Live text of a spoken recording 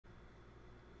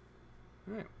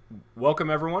All right. Welcome,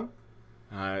 everyone.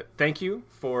 Thank you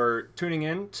for tuning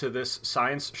in to this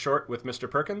science short with Mr.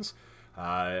 Perkins.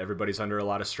 Everybody's under a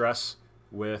lot of stress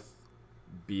with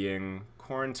being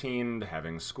quarantined,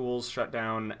 having schools shut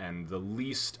down, and the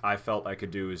least I felt I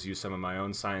could do is use some of my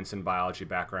own science and biology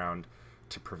background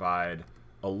to provide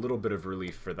a little bit of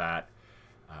relief for that.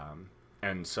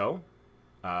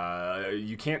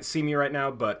 You can't see me right now,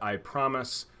 but I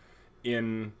promise,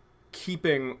 in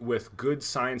keeping with good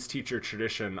science teacher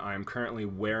tradition, I am currently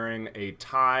wearing a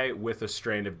tie with a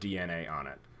strand of DNA on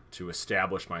it to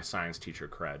establish my science teacher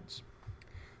creds.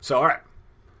 So, all right.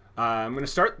 I'm going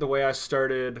to start the way I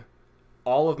started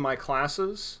all of my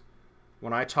classes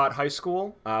when I taught high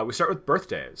school. We start with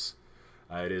birthdays.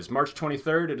 It is March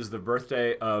 23rd. It is the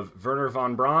birthday of Wernher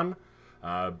von Braun,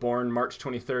 born March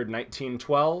 23rd,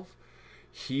 1912.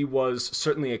 He was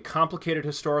certainly a complicated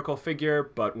historical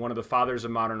figure, but one of the fathers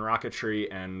of modern rocketry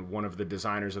and one of the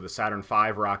designers of the Saturn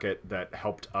V rocket that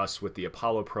helped us with the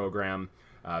Apollo program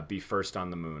be first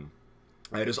on the moon.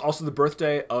 It is also the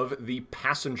birthday of the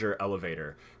passenger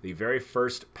elevator. The very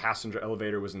first passenger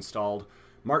elevator was installed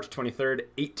March 23rd,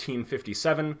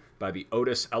 1857 by the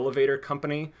Otis Elevator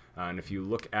Company. And if you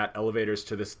look at elevators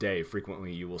to this day,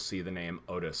 frequently you will see the name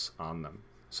Otis on them.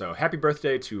 So happy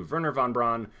birthday to Wernher von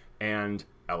Braun and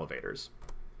elevators.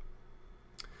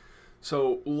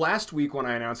 So last week when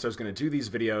I announced I was going to do these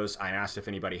videos, I asked if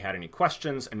anybody had any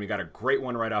questions, and we got a great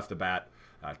one right off the bat.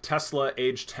 Tesla,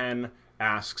 age 10,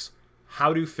 asks,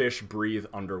 how do fish breathe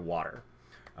underwater?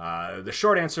 The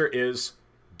short answer is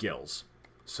gills.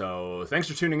 So thanks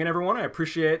for tuning in, everyone. I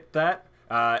appreciate that.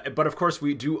 But of course,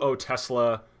 we do owe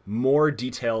Tesla more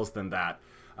details than that.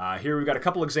 Here we've got a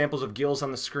couple examples of gills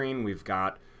on the screen. We've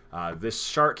got this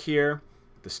shark here,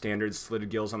 the standard slitted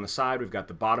gills on the side. We've got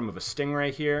the bottom of a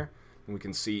stingray here, and we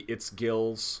can see its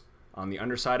gills on the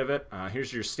underside of it.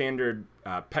 Here's your standard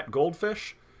pet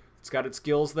goldfish. It's got its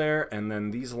gills there, and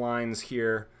then these lines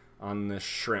here on the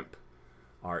shrimp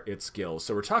are its gills.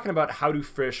 So we're talking about how do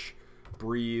fish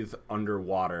breathe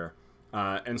underwater.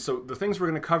 And so the things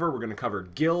we're going to cover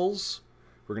gills,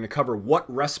 we're going to cover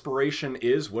what respiration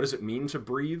is, what does it mean to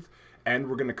breathe, and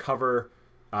we're going to cover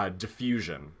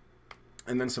diffusion.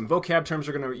 And then some vocab terms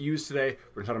we're going to use today.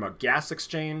 We're going to talk about gas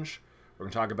exchange, we're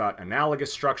going to talk about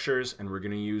analogous structures, and we're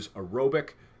going to use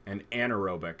aerobic and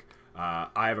anaerobic. I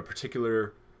have a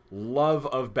particular love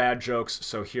of bad jokes,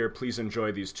 so here, please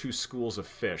enjoy these two schools of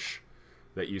fish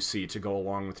that you see to go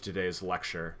along with today's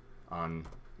lecture on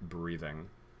breathing.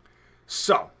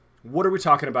 So, what are we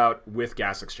talking about with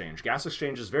gas exchange? Gas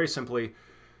exchange is very simply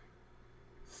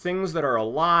things that are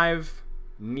alive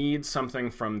need something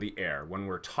from the air. When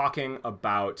we're talking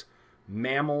about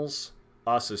mammals,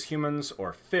 us as humans,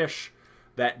 or fish,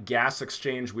 that gas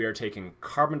exchange, we are taking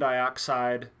carbon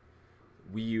dioxide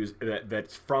we use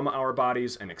that's from our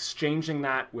bodies and exchanging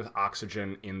that with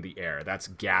oxygen in the air. That's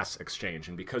gas exchange.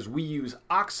 And because we use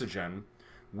oxygen,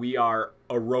 we are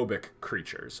aerobic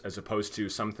creatures, as opposed to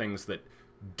some things that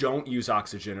don't use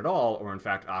oxygen at all, or in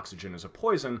fact oxygen is a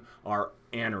poison, are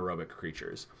anaerobic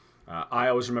creatures. I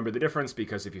always remember the difference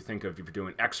because if you think of, if you're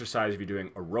doing exercise, if you're doing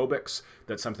aerobics,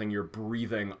 that's something you're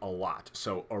breathing a lot.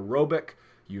 So aerobic,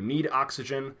 you need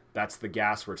oxygen. That's the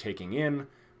gas we're taking in.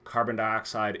 Carbon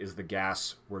dioxide is the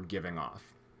gas we're giving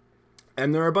off.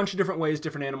 And there are a bunch of different ways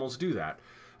different animals do that.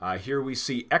 Here we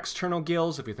see external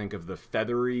gills. If you think of the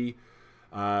feathery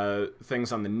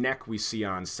things on the neck we see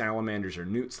on salamanders or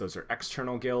newts, those are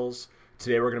external gills.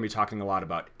 Today we're going to be talking a lot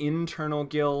about internal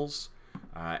gills.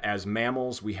 As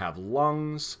mammals, we have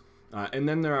lungs. And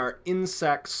then there are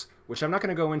insects, which I'm not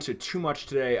going to go into too much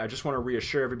today. I just want to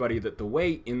reassure everybody that the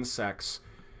way insects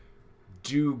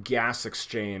do gas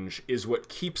exchange is what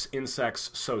keeps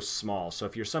insects so small. So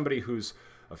if you're somebody who's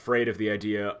afraid of the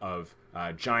idea of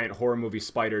giant horror movie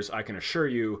spiders, I can assure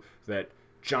you that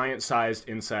giant-sized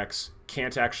insects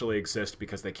can't actually exist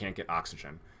because they can't get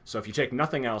oxygen. So if you take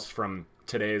nothing else from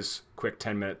today's quick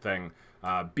 10-minute thing,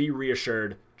 be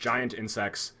reassured, giant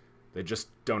insects, they just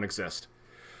don't exist.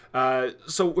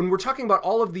 So when we're talking about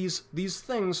all of these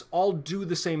things all do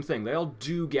the same thing. They all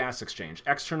do gas exchange.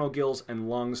 External gills and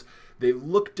lungs, they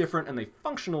look different and they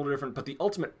function a little different, but the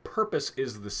ultimate purpose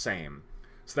is the same.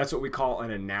 So that's what we call an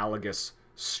analogous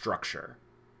structure.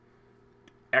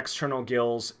 External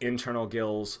gills, internal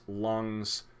gills,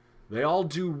 lungs, they all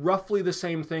do roughly the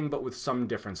same thing, but with some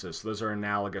differences. So those are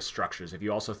analogous structures. If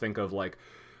you also think of like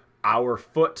our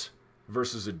foot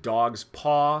versus a dog's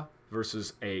paw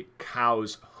versus a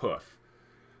cow's hoof,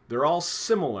 they're all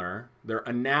similar, they're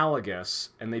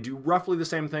analogous, and they do roughly the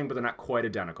same thing, but they're not quite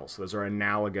identical. So those are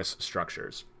analogous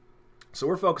structures. So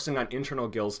we're focusing on internal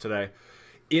gills today.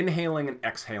 inhaling and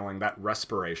exhaling, that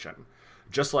respiration.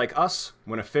 Just like us,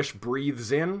 when a fish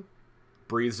breathes in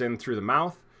through the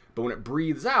mouth, but when it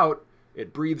breathes out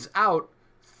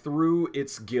through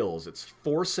its gills. It's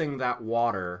forcing that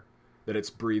water that it's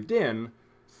breathed in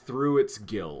through its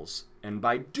gills. And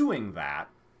by doing that,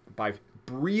 by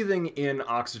breathing in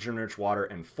oxygen-rich water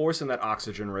and forcing that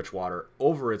oxygen-rich water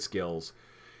over its gills,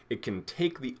 it can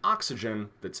take the oxygen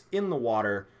that's in the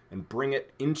water and bring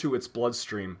it into its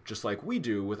bloodstream, just like we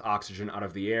do with oxygen out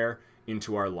of the air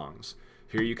into our lungs.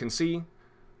 Here you can see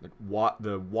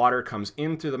the water comes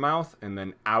in through the mouth and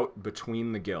then out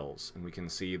between the gills. And we can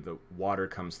see the water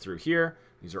comes through here.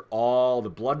 These are all the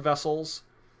blood vessels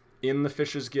in the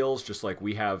fish's gills, just like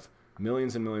we have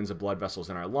millions and millions of blood vessels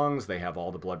in our lungs. They have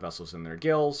all the blood vessels in their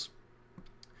gills.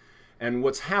 And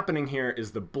what's happening here is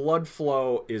the blood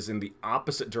flow is in the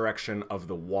opposite direction of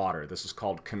the water. This is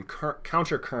called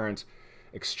countercurrent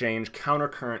exchange,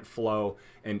 countercurrent flow,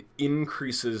 and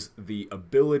increases the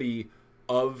ability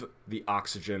of the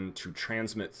oxygen to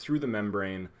transmit through the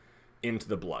membrane into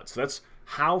the blood. So that's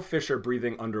how fish are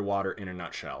breathing underwater in a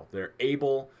nutshell. They're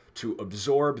able to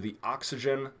absorb the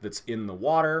oxygen that's in the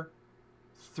water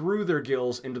through their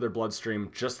gills into their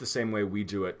bloodstream, just the same way we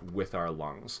do it with our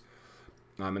lungs.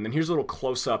 And then here's a little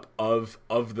close-up of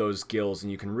those gills,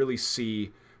 and you can really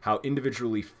see how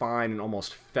individually fine and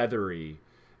almost feathery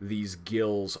these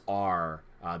gills are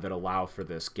that allow for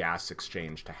this gas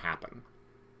exchange to happen.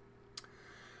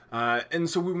 And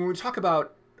so when we talk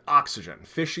about oxygen,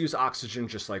 fish use oxygen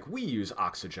just like we use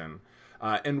oxygen.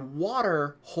 And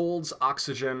water holds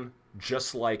oxygen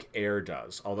just like air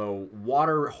does, although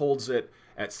water holds it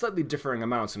at slightly differing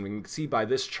amounts. And we can see by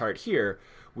this chart here,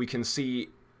 we can see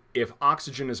if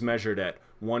oxygen is measured at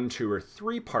 1, 2, or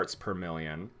 3 parts per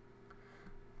million,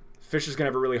 fish is going to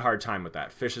have a really hard time with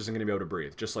that. Fish isn't going to be able to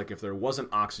breathe, just like if there wasn't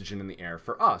oxygen in the air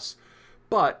for us.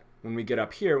 But when we get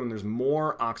up here, when there's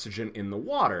more oxygen in the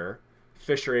water,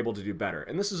 fish are able to do better.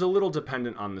 And this is a little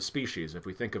dependent on the species. If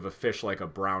we think of a fish like a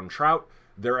brown trout,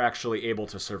 they're actually able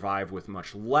to survive with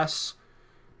much less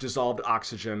dissolved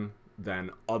oxygen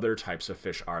than other types of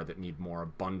fish are that need more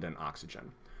abundant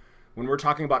oxygen. When we're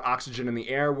talking about oxygen in the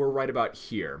air, we're right about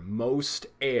here. Most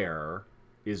air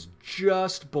is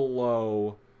just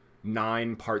below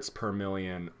 9 parts per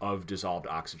million of dissolved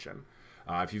oxygen.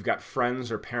 If you've got friends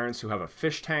or parents who have a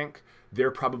fish tank,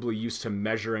 they're probably used to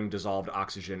measuring dissolved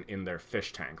oxygen in their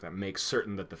fish tank. That makes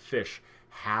certain that the fish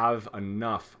have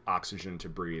enough oxygen to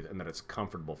breathe and that it's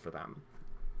comfortable for them.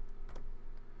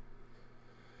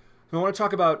 I want to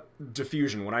talk about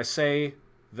diffusion. When I say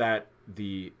that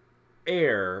the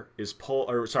air is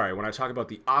when I talk about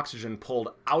the oxygen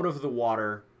pulled out of the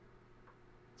water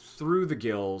through the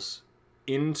gills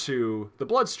into the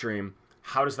bloodstream,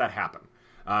 how does that happen?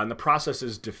 And the process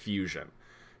is diffusion.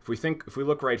 If we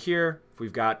look right here, if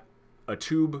we've got a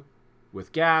tube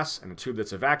with gas and a tube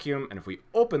that's a vacuum, and if we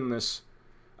open this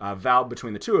valve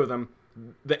between the two of them,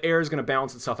 the air is going to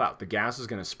balance itself out. The gas is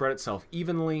going to spread itself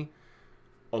evenly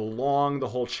along the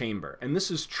whole chamber. And this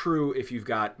is true if you've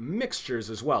got mixtures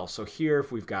as well. So here,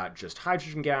 if we've got just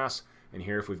hydrogen gas, and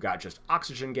here if we've got just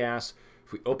oxygen gas,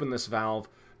 if we open this valve,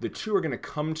 the two are going to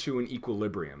come to an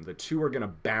equilibrium. The two are going to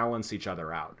balance each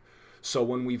other out. So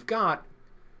when we've got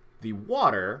the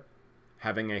water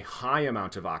having a high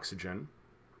amount of oxygen,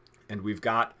 and we've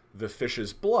got the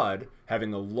fish's blood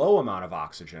having a low amount of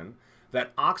oxygen,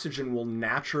 that oxygen will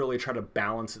naturally try to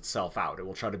balance itself out. It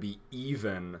will try to be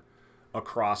even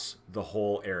across the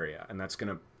whole area, and that's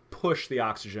going to push the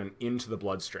oxygen into the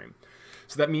bloodstream.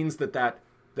 So that means that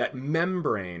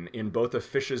membrane in both a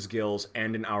fish's gills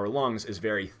and in our lungs is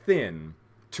very thin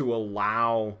to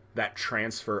allow that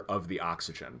transfer of the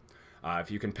oxygen.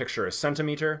 If you can picture a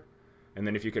centimeter, and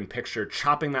then if you can picture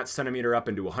chopping that centimeter up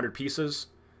into 100 pieces,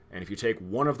 and if you take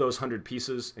one of those 100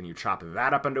 pieces and you chop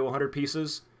that up into 100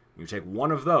 pieces, you take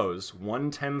one of those,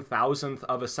 1/10,000th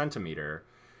of a centimeter,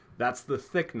 that's the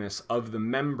thickness of the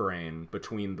membrane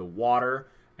between the water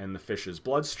and the fish's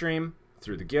bloodstream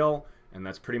through the gill, and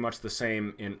that's pretty much the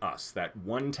same in us. That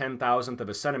 1/10,000th of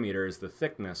a centimeter is the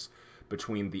thickness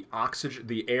between the oxygen,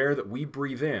 the air that we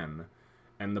breathe in,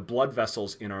 and the blood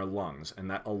vessels in our lungs, and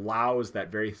that allows,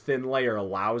 that very thin layer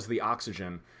allows the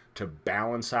oxygen to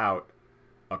balance out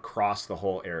across the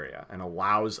whole area, and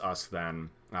allows us then,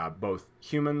 both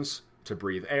humans to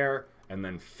breathe air, and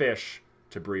then fish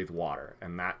to breathe water,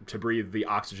 and that to breathe the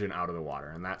oxygen out of the water,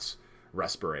 and that's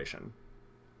respiration.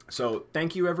 So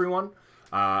thank you, everyone.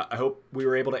 I hope we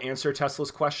were able to answer Tesla's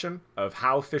question of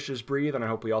how fishes breathe, and I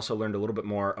hope we also learned a little bit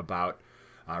more about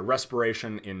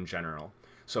respiration in general.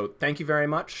 So thank you very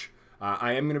much.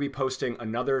 I am going to be posting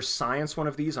another science one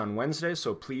of these on Wednesday,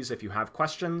 so please, if you have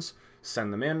questions,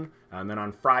 send them in. And then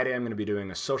on Friday, I'm going to be doing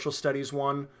a social studies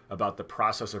one about the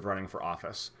process of running for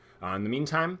office. In the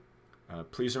meantime,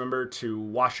 please remember to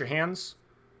wash your hands,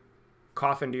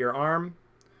 cough into your arm,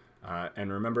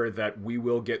 and remember that we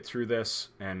will get through this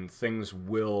and things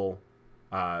will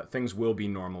be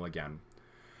normal again.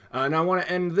 And I want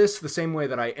to end this the same way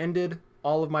that I ended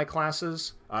all of my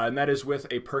classes, and that is with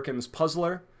a Perkins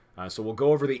puzzler. So we'll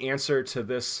go over the answer to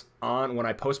this when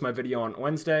I post my video on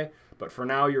Wednesday. But for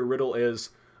now, your riddle is,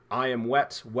 I am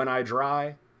wet when I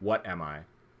dry. What am I?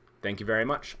 Thank you very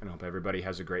much, and I hope everybody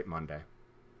has a great Monday.